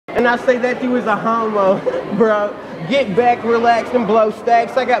And I say that you was a homo, bro. Get back, relax, and blow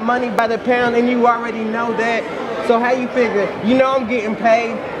stacks. I got money by the pound, and you already know that. So how you figure? You know I'm getting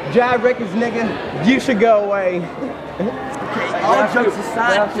paid. Jive Records, nigga, you should go away. Okay, all jokes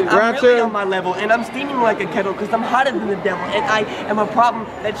aside, I'm really on my level, and I'm steaming like a kettle because I'm hotter than the devil, and I am a problem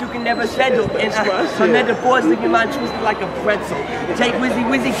that you can never schedule. And my metaphors leave your mind twisted like a pretzel. Take Wizzy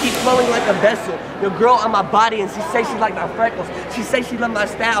Wizzy, keep flowing like a vessel. Your girl on my body, and she say she like my freckles. She say she love my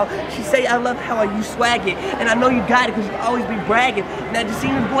style. She say I love how you swag it, and I know you got it because you always be bragging. Now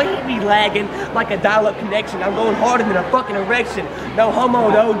Jacinth, boy, he be lagging like a dial-up connection. I'm going harder than a fucking erection. No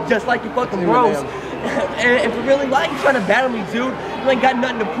homo though, just like you fucking bros. And for really, why are you trying to battle me, dude? You ain't got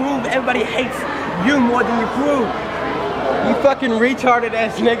nothing to prove. Everybody hates you more than you prove. You fucking retarded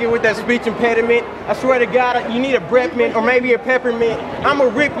ass nigga with that speech impediment. I swear to God, you need a breath mint or maybe a peppermint. I'ma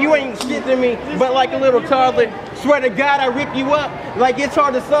rip, you ain't shit to me, but like a little toddler. Swear to God, I rip you up like it's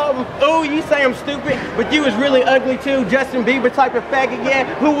hard to solve them. Ooh, you say I'm stupid, but you was really ugly too. Justin Bieber type of faggot, yeah,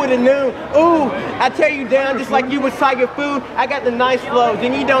 who would've known? Ooh, I tear you down just like you was Tiger Food. I got the nice flows,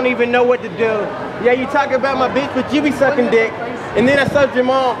 and you don't even know what to do. Yeah, you talk about my bitch, but you be sucking dick. And then I sucked your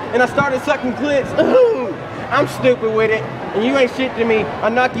mom, and I started sucking clits. Ooh, I'm stupid with it, and you ain't shit to me. I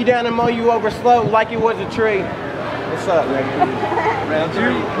knock you down and mow you over slow like it was a tree. What's up, nigga? Round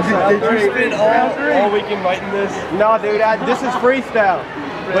three. Did you spend all weekend writing this? No, dude, this is freestyle.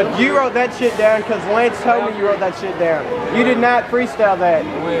 But you wrote that shit down because Lance told me you wrote that shit down. You did not freestyle that.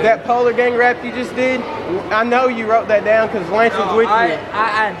 That Polar Gang rap you just did, I know you wrote that down because Lance was with you.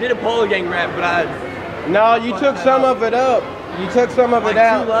 I did a Polar Gang rap, but No, you took some of it up. You took some of it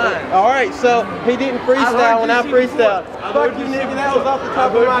out. Alright, so he didn't freestyle when I freestyled. Fuck you, nigga, that was off the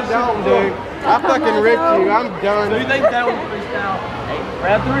top of my dome, dude. I fucking ripped you. I'm done. So you think that was freestyle?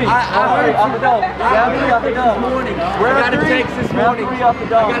 Round three. I heard off the dome. Round three off the dome. I got a text this morning. I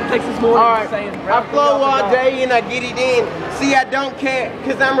got a text this morning. Alright, I flow all day and I get it in. See, I don't care,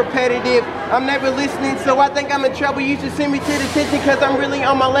 cause I'm repetitive. I'm never listening, so I think I'm in trouble. You should send me to detention, cause I'm really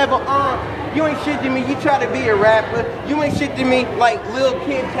on my level. You ain't shit to me, you try to be a rapper. You ain't shit to me like Lil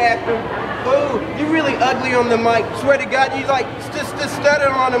Kid tapping. Ooh, you really ugly on the mic. Swear to God, you like just stutter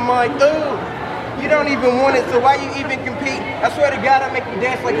on the mic. Ooh, you don't even want it, so why you even compete? I swear to God, I make you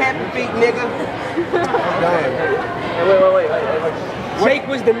dance like Happy Feet, nigga. Wait. Jake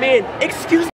was the man. Excuse me.